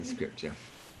Scripture.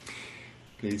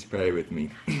 Please pray with me.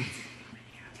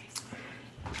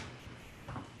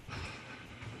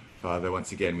 Father,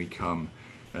 once again we come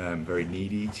very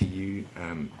needy to you,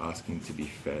 asking to be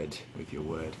fed with your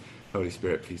word. Holy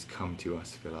Spirit, please come to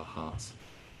us, fill our hearts.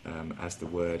 As the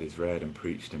word is read and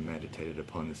preached and meditated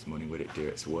upon this morning, would it do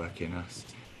its work in us,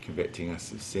 convicting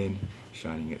us of sin,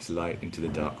 shining its light into the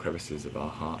dark crevices of our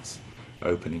hearts,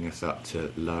 opening us up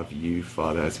to love you,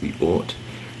 Father, as we ought,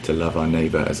 to love our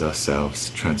neighbour as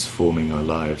ourselves, transforming our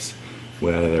lives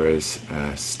where there is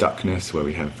stuckness, where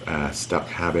we have stuck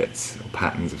habits or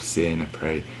patterns of sin. I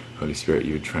pray, Holy Spirit,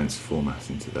 you would transform us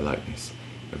into the likeness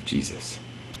of Jesus.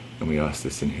 And we ask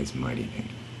this in his mighty name.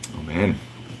 Amen.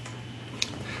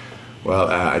 Well,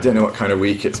 I don't know what kind of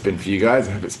week it's been for you guys.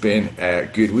 I hope it's been a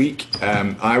good week.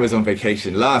 I was on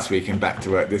vacation last week and back to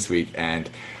work this week, and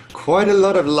quite a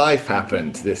lot of life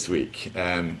happened this week.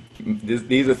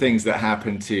 These are things that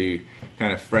happened to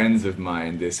kind of friends of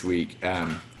mine this week,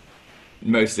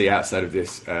 mostly outside of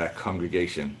this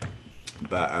congregation.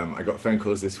 But I got phone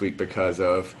calls this week because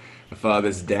of a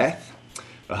father's death,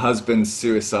 a husband's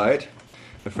suicide,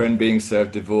 a friend being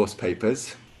served divorce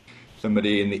papers,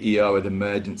 somebody in the ER with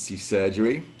emergency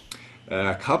surgery,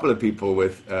 a couple of people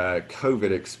with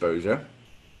COVID exposure,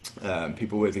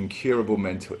 people with incurable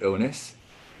mental illness,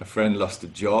 a friend lost a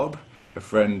job, a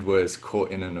friend was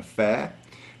caught in an affair,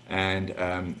 and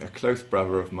a close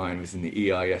brother of mine was in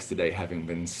the ER yesterday having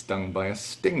been stung by a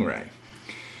stingray.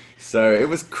 So it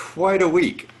was quite a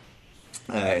week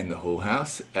in the Hall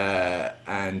House,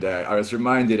 and I was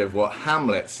reminded of what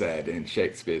Hamlet said in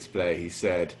Shakespeare's play. He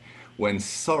said, "When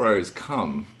sorrows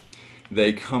come,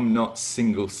 they come not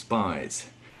single spies,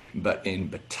 but in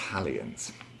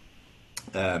battalions."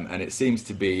 And it seems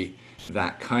to be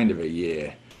that kind of a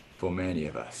year for many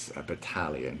of us, a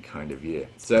battalion kind of year.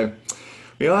 So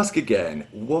we ask again,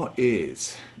 what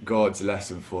is God's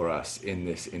lesson for us in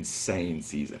this insane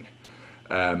season?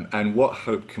 And what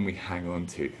hope can we hang on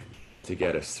to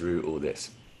get us through all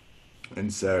this?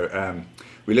 And so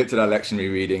we looked at our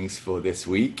lectionary readings for this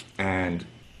week, and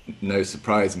no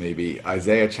surprise maybe,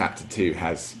 Isaiah chapter 2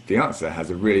 has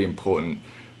a really important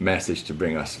message to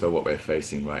bring us for what we're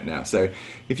facing right now. So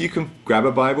if you can grab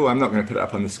a Bible, I'm not going to put it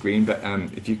up on the screen, but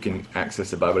if you can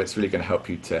access a Bible, it's really going to help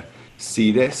you to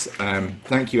see this.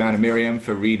 Thank you, Anna Miriam,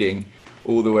 for reading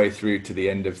all the way through to the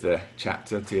end of the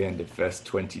chapter, to the end of verse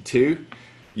 22.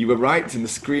 You were right and the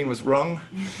screen was wrong.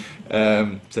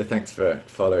 So thanks for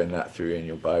following that through in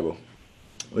your Bible.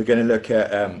 We're going to look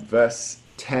at verse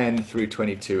 10 through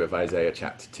 22 of Isaiah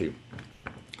chapter 2.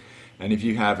 And if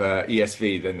you have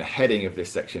ESV, then the heading of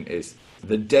this section is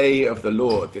the day of the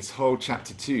Lord. This whole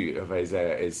chapter 2 of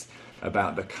Isaiah is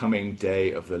about the coming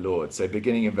day of the Lord. So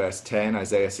beginning in verse 10,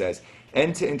 Isaiah says,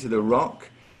 "Enter into the rock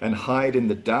and hide in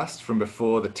the dust from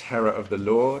before the terror of the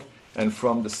Lord and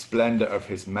from the splendor of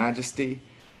his majesty."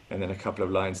 And then a couple of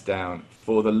lines down,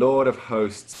 "For the Lord of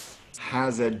hosts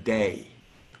has a day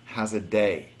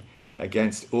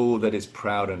against all that is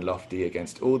proud and lofty,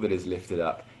 against all that is lifted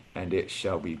up, and it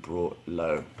shall be brought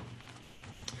low."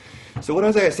 So what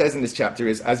Isaiah says in this chapter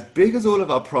is, as big as all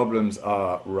of our problems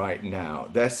are right now,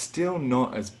 they're still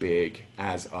not as big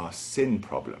as our sin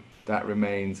problem. That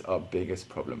remains our biggest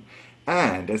problem.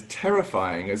 And as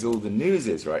terrifying as all the news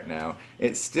is right now,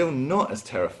 it's still not as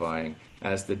terrifying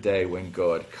as the day when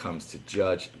God comes to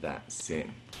judge that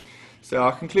sin. So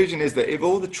our conclusion is that if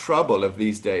all the trouble of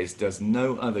these days does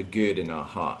no other good in our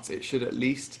hearts, it should at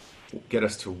least get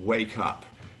us to wake up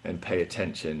and pay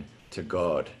attention to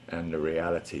God and the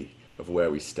reality of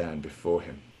where we stand before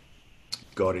him.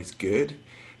 God is good,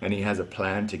 and he has a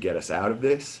plan to get us out of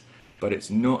this, but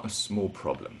it's not a small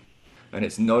problem, and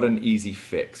it's not an easy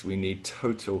fix. We need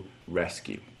total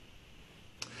rescue.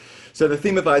 So the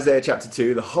theme of Isaiah chapter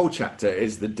 2, the whole chapter,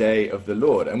 is the day of the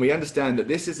Lord. And we understand that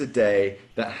this is a day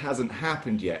that hasn't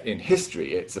happened yet in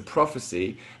history. It's a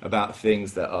prophecy about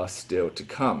things that are still to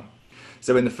come.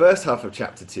 So in the first half of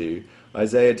chapter 2,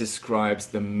 Isaiah describes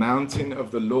the mountain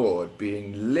of the Lord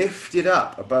being lifted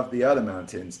up above the other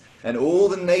mountains, and all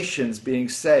the nations being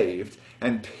saved,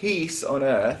 and peace on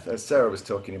earth, as Sarah was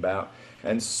talking about,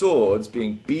 and swords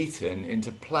being beaten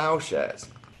into plowshares.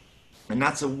 And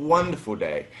that's a wonderful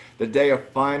day, the day of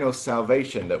final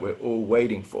salvation that we're all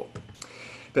waiting for.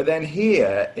 But then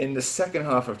here, in the second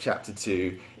half of chapter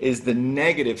 2, is the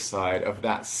negative side of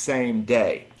that same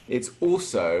day. It's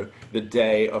also the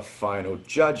day of final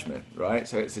judgment, right?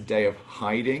 So it's a day of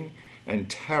hiding and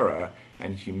terror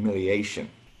and humiliation,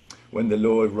 when the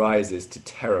Lord rises to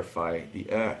terrify the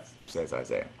earth, says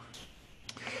Isaiah.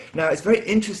 Now, it's very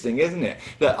interesting, isn't it,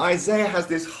 that Isaiah has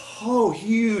this whole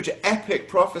huge epic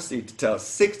prophecy to tell,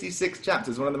 66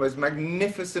 chapters, one of the most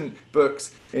magnificent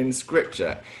books in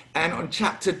Scripture. And on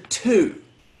chapter 2,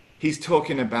 he's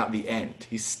talking about the end.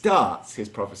 He starts his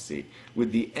prophecy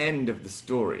with the end of the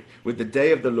story, with the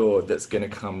day of the Lord that's going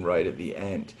to come right at the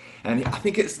end. And I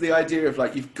think it's the idea of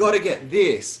like, you've got to get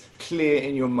this clear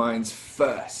in your minds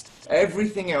first.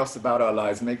 Everything else about our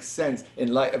lives makes sense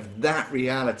in light of that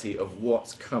reality of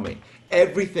what's coming.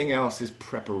 Everything else is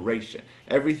preparation.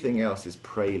 Everything else is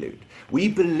prelude. We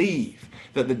believe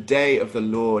that the day of the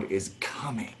Lord is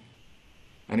coming.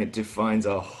 And it defines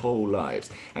our whole lives.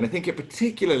 And I think it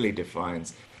particularly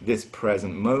defines this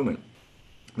present moment,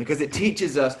 because it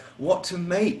teaches us what to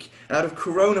make out of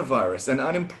coronavirus and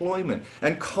unemployment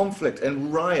and conflict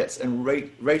and riots and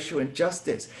racial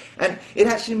injustice. And it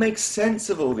actually makes sense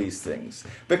of all these things,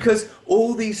 because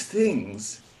all these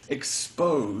things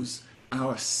expose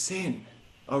our sin,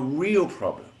 a real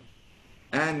problem,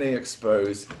 and they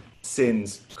expose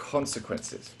sin's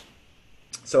consequences.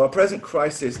 So our present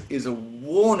crisis is a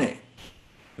warning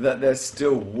that there's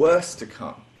still worse to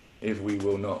come if we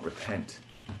will not repent,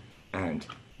 and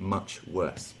much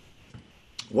worse.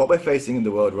 What we're facing in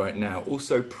the world right now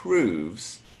also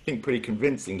proves, I think pretty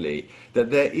convincingly,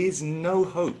 that there is no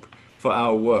hope for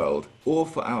our world or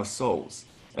for our souls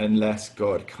unless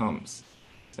God comes.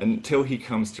 Until he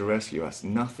comes to rescue us,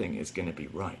 nothing is going to be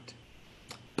right.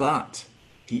 But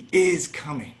he is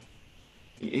coming.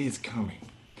 He is coming.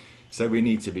 So we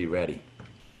need to be ready.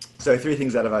 So 3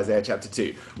 things out of Isaiah chapter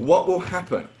 2. What will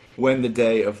happen when the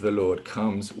day of the Lord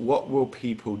comes? What will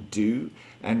people do?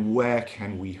 And where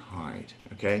can we hide?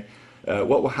 Okay?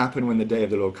 What will happen when the day of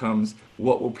the Lord comes?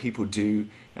 What will people do?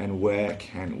 And where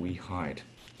can we hide?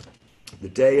 The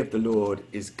day of the Lord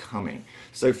is coming.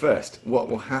 So first, what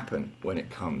will happen when it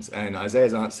comes? And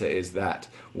Isaiah's answer is that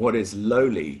what is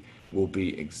lowly will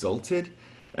be exalted,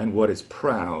 and what is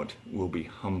proud will be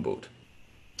humbled.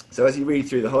 So as you read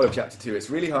through the whole of chapter 2, it's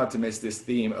really hard to miss this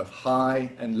theme of high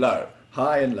and low.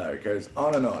 High and low. It goes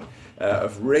on and on.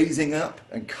 Of raising up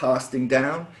and casting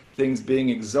down, things being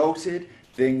exalted,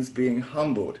 things being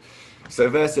humbled. So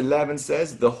verse 11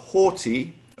 says, the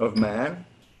haughty of man,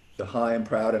 the high and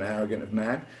proud and arrogant of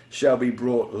man, shall be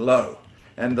brought low,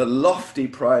 and the lofty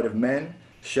pride of men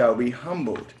shall be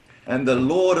humbled, and the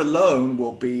Lord alone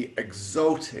will be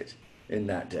exalted in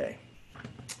that day.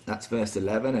 That's verse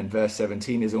 11, and verse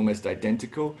 17 is almost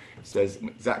identical. It says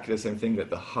exactly the same thing, that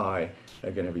the high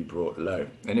are going to be brought low.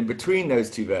 And in between those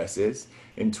two verses,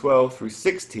 in 12 through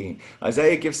 16,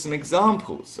 Isaiah gives some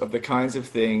examples of the kinds of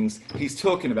things he's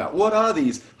talking about. What are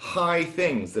these high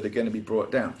things that are going to be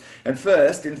brought down? And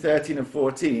first, in 13 and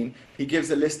 14, he gives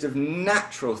a list of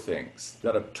natural things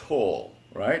that are tall,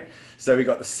 right? So we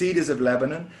got the cedars of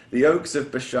Lebanon, the oaks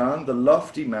of Bashan, the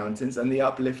lofty mountains, and the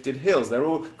uplifted hills. They're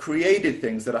all created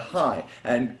things that are high.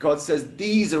 And God says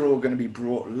these are all going to be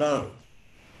brought low.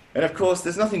 And of course,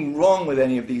 there's nothing wrong with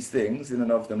any of these things in and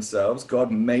of themselves.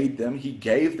 God made them. He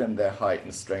gave them their height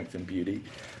and strength and beauty.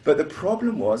 But the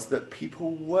problem was that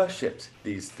people worshipped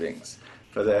these things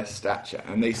for their stature,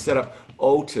 and they set up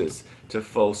altars to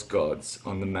false gods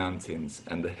on the mountains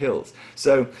and the hills.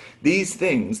 So these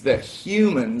things that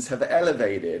humans have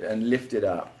elevated and lifted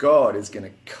up, God is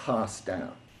going to cast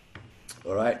down.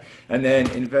 All right? And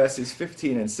then in verses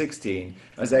 15 and 16,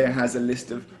 Isaiah has a list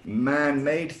of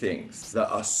man-made things that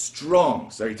are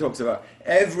strong. So he talks about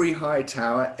every high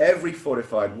tower, every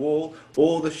fortified wall,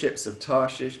 all the ships of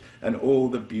Tarshish, and all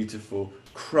the beautiful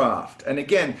craft. And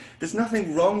again, there's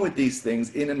nothing wrong with these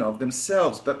things in and of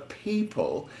themselves, but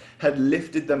people had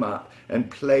lifted them up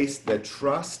and placed their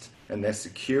trust and their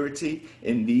security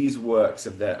in these works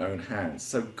of their own hands.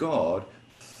 So God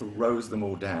throws them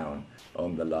all down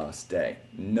on the last day.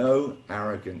 No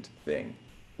arrogant thing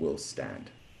will stand.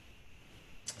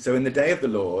 So in the day of the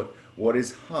Lord, what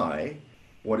is high,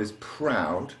 what is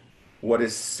proud, what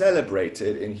is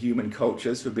celebrated in human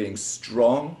cultures for being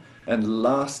strong and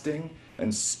lasting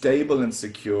and stable and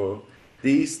secure,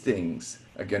 these things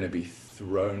are going to be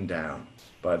thrown down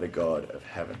by the God of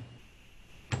heaven.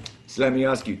 So let me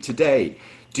ask you, today,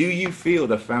 do you feel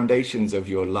the foundations of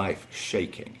your life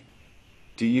shaking?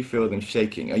 Do you feel them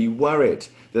shaking? Are you worried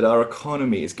that our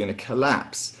economy is going to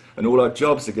collapse and all our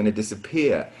jobs are going to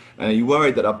disappear? And are you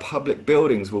worried that our public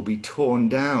buildings will be torn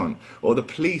down or the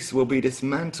police will be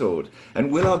dismantled?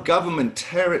 And will our government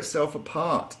tear itself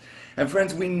apart? And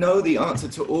friends, we know the answer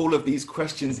to all of these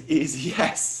questions is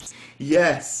yes.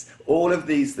 Yes, all of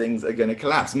these things are going to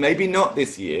collapse. Maybe not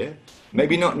this year,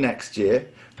 maybe not next year,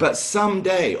 but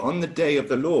someday, on the day of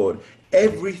the Lord,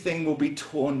 everything will be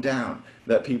torn down.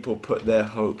 that people put their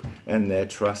hope and their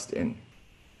trust in,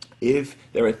 if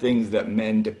there are things that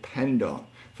men depend on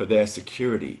for their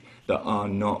security that are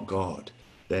not God,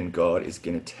 then God is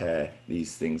going to tear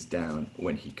these things down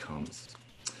when he comes.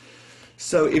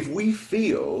 So if we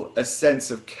feel a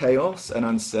sense of chaos and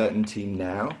uncertainty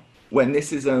now, when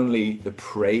this is only the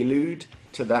prelude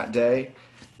to that day,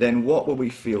 then what will we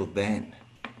feel then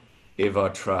if our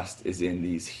trust is in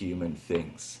these human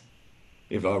things?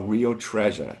 If our real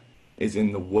treasure is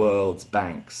in the world's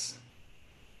banks?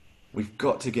 We've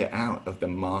got to get out of the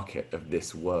market of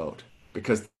this world,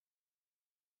 because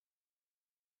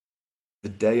the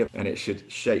day of, and it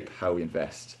should shape how we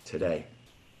invest today.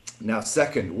 Now,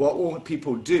 second, what will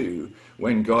people do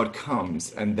when God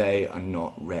comes and they are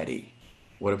not ready?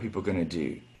 What are people going to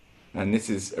do? And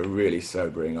this is a really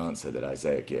sobering answer that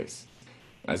Isaiah gives.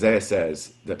 Isaiah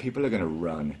says that people are going to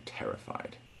run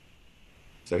terrified.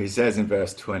 So he says in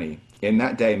verse 20, "In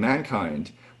that day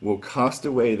mankind will cast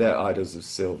away their idols of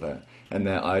silver and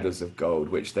their idols of gold,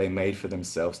 which they made for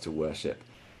themselves to worship,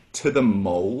 to the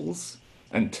moles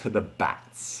and to the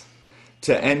bats,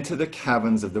 to enter the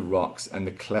caverns of the rocks and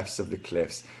the clefts of the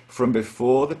cliffs, from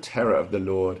before the terror of the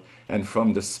Lord and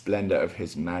from the splendor of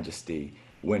his majesty,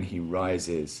 when he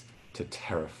rises to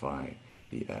terrify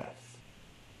the earth."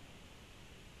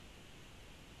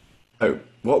 Oh,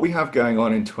 what we have going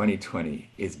on in 2020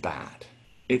 is bad.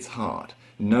 It's hard,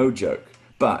 no joke.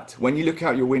 But when you look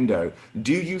out your window,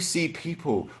 do you see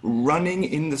people running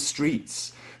in the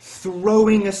streets,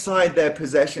 throwing aside their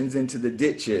possessions into the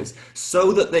ditches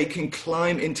so that they can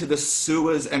climb into the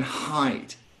sewers and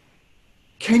hide?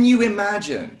 Can you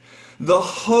imagine the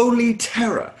holy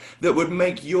terror that would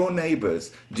make your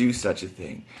neighbors do such a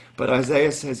thing? But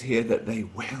Isaiah says here that they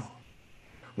will.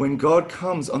 When God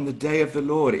comes on the day of the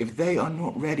Lord, if they are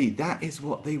not ready, that is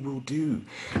what they will do.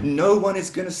 No one is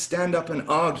going to stand up and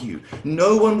argue.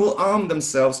 No one will arm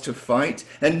themselves to fight,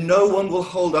 and no one will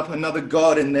hold up another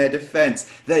God in their defense.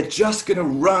 They're just going to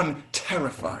run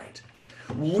terrified,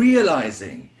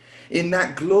 realizing in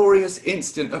that glorious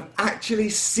instant of actually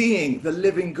seeing the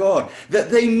living God,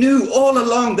 that they knew all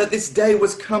along that this day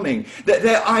was coming, that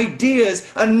their ideas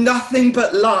are nothing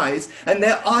but lies, and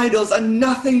their idols are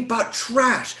nothing but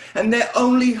trash, and their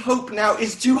only hope now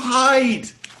is to hide.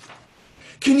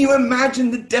 Can you imagine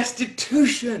the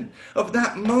destitution of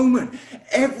that moment?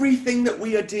 Everything that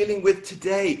we are dealing with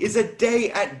today is a day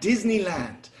at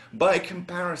Disneyland by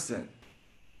comparison.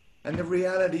 And the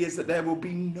reality is that there will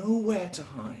be nowhere to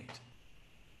hide.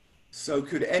 So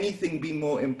could anything be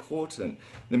more important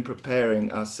than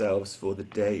preparing ourselves for the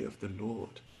day of the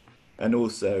Lord? And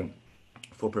also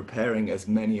for preparing as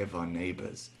many of our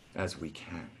neighbors as we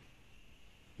can.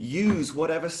 Use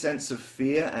whatever sense of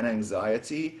fear and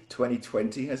anxiety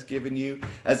 2020 has given you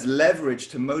as leverage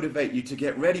to motivate you to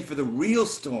get ready for the real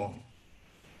storm.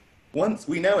 Once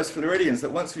we know as Floridians that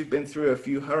once we've been through a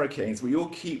few hurricanes, we all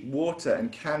keep water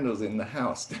and candles in the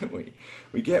house, don't we?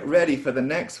 We get ready for the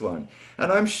next one.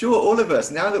 And I'm sure all of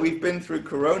us, now that we've been through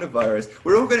coronavirus,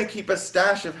 we're all going to keep a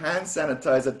stash of hand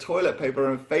sanitizer, toilet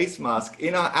paper, and face mask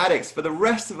in our attics for the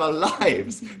rest of our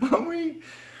lives, aren't we?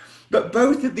 But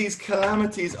both of these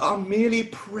calamities are merely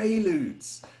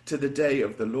preludes to the day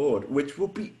of the Lord, which will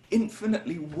be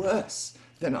infinitely worse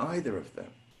than either of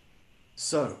them.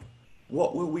 So,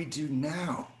 what will we do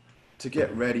now to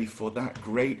get ready for that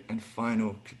great and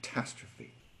final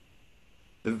catastrophe?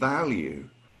 The value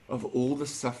of all the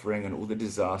suffering and all the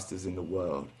disasters in the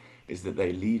world is that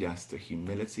they lead us to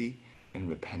humility and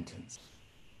repentance.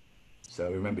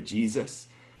 So remember Jesus,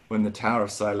 when the Tower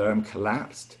of Siloam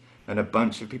collapsed and a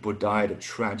bunch of people died a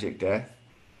tragic death,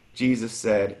 Jesus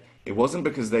said it wasn't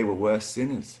because they were worse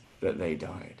sinners that they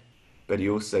died, but he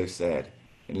also said,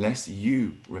 unless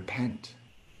you repent,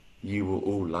 you will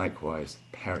all likewise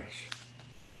perish.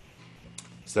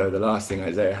 So the last thing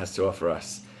Isaiah has to offer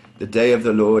us, the day of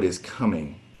the Lord is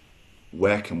coming.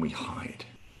 Where can we hide?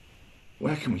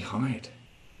 Where can we hide?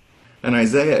 And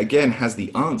Isaiah again has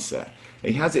the answer.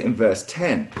 He has it in verse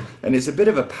 10, and it's a bit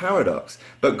of a paradox,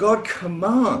 but God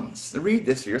commands, read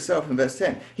this for yourself in verse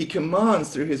 10, he commands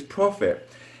through his prophet,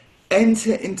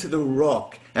 enter into the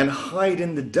rock and hide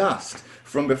in the dust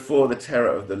from before the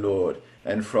terror of the Lord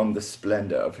and from the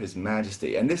splendor of his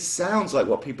majesty. And this sounds like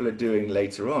what people are doing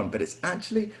later on, but it's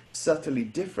actually subtly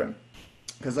different.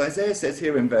 Because Isaiah says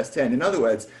here in verse 10, in other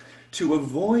words, to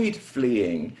avoid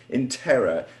fleeing in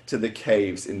terror to the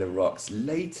caves in the rocks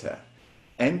later,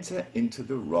 enter into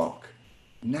the rock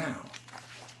now.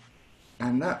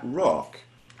 And that rock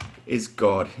is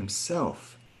God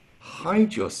himself.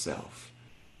 Hide yourself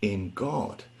in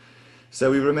God. So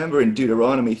we remember in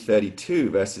Deuteronomy 32,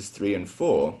 verses 3 and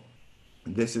 4,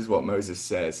 This is what Moses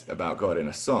says about God in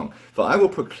a song. For I will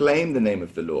proclaim the name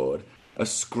of the Lord,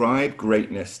 ascribe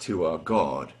greatness to our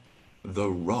God, the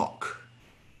rock.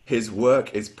 His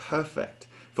work is perfect,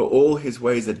 for all his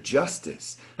ways are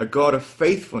justice, a God of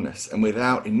faithfulness and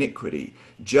without iniquity,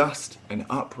 just and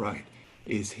upright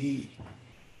is he.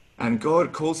 And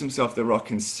God calls himself the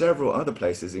rock in several other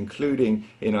places, including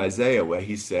in Isaiah, where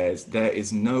he says, there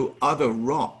is no other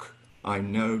rock, I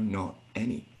know not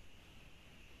any.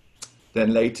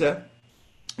 Then later,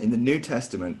 in the New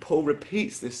Testament, Paul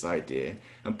repeats this idea,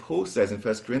 and Paul says in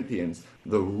 1 Corinthians,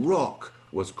 the rock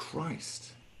was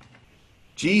Christ.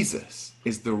 Jesus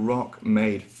is the rock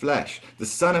made flesh, the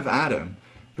son of Adam,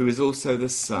 who is also the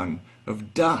son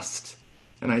of dust.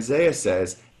 And Isaiah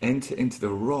says, enter into the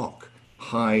rock,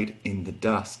 hide in the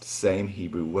dust, same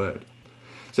Hebrew word.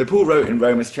 So Paul wrote in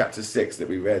Romans chapter 6 that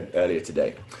we read earlier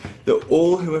today, that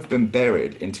all who have been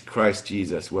buried into Christ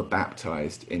Jesus were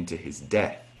baptized into his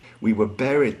death. We were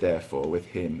buried, therefore, with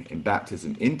him in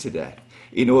baptism into death,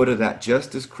 in order that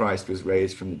just as Christ was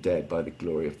raised from the dead by the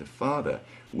glory of the Father,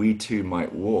 we too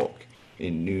might walk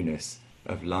in newness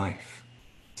of life.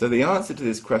 So the answer to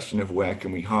this question of where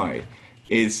can we hide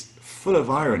is full of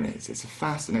ironies. It's a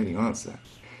fascinating answer.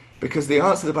 Because the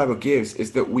answer the Bible gives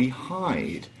is that we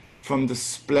hide from the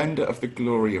splendor of the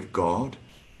glory of God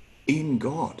in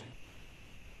God.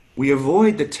 We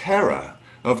avoid the terror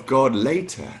of God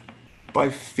later by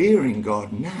fearing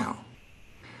God now.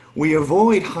 We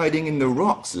avoid hiding in the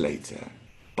rocks later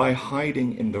by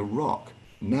hiding in the rock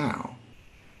now.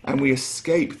 And we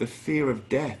escape the fear of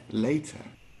death later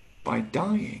by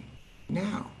dying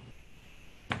now.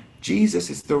 Jesus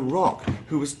is the rock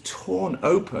who was torn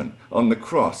open on the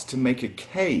cross to make a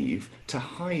cave to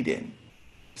hide in.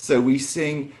 So we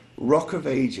sing, Rock of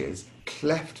Ages,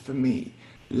 cleft for me,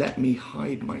 let me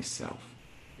hide myself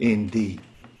in thee.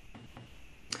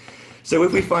 So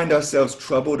if we find ourselves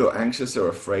troubled or anxious or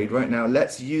afraid right now,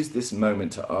 let's use this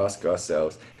moment to ask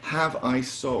ourselves, have I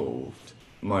solved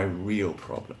my real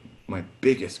problem, my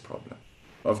biggest problem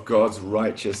of God's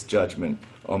righteous judgment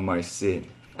on my sin?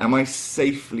 Am I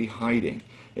safely hiding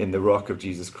in the rock of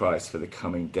Jesus Christ for the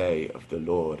coming day of the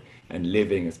Lord and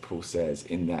living, as Paul says,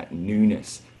 in that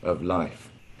newness of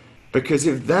life? Because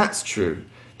if that's true,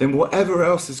 then whatever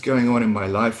else is going on in my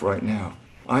life right now,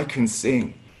 I can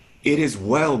sing, it is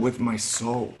well with my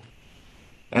soul.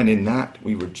 And in that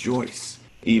we rejoice,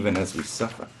 even as we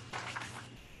suffer.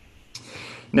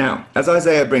 Now, as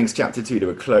Isaiah brings chapter 2 to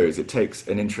a close, it takes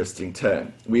an interesting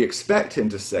turn. We expect him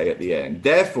to say at the end,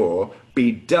 therefore,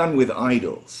 be done with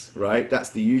idols, right? That's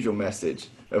the usual message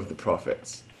of the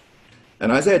prophets.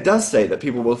 And Isaiah does say that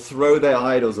people will throw their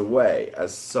idols away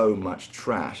as so much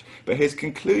trash. But his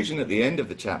conclusion at the end of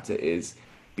the chapter is,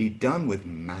 be done with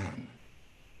man.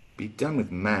 Be done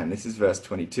with man. This is verse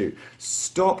 22.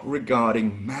 Stop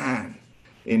regarding man,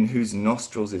 in whose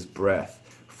nostrils is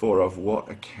breath, for of what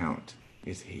account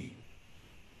is he?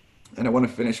 And I want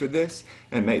to finish with this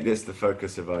and make this the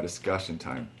focus of our discussion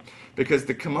time. Because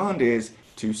the command is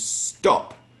to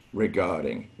stop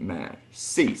regarding man.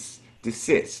 Cease,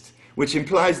 desist, which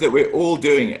implies that we're all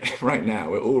doing it right now.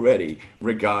 We're already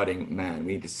regarding man.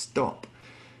 We need to stop.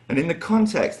 And in the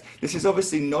context, this is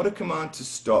obviously not a command to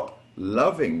stop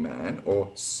loving man or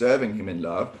serving him in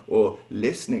love or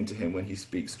listening to him when he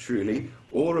speaks truly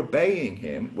or obeying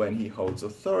him when he holds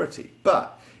authority.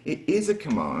 But it is a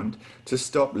command to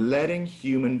stop letting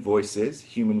human voices,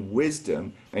 human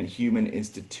wisdom, and human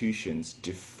institutions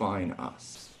define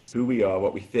us. Who we are,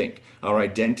 what we think, our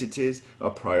identities,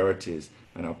 our priorities,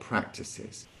 and our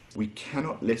practices. We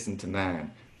cannot listen to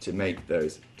man to make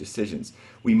those decisions.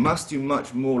 We must do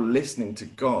much more listening to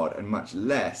God and much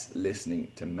less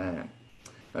listening to man.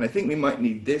 And I think we might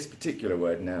need this particular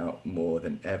word now more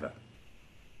than ever.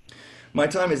 My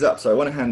time is up, so I want to hand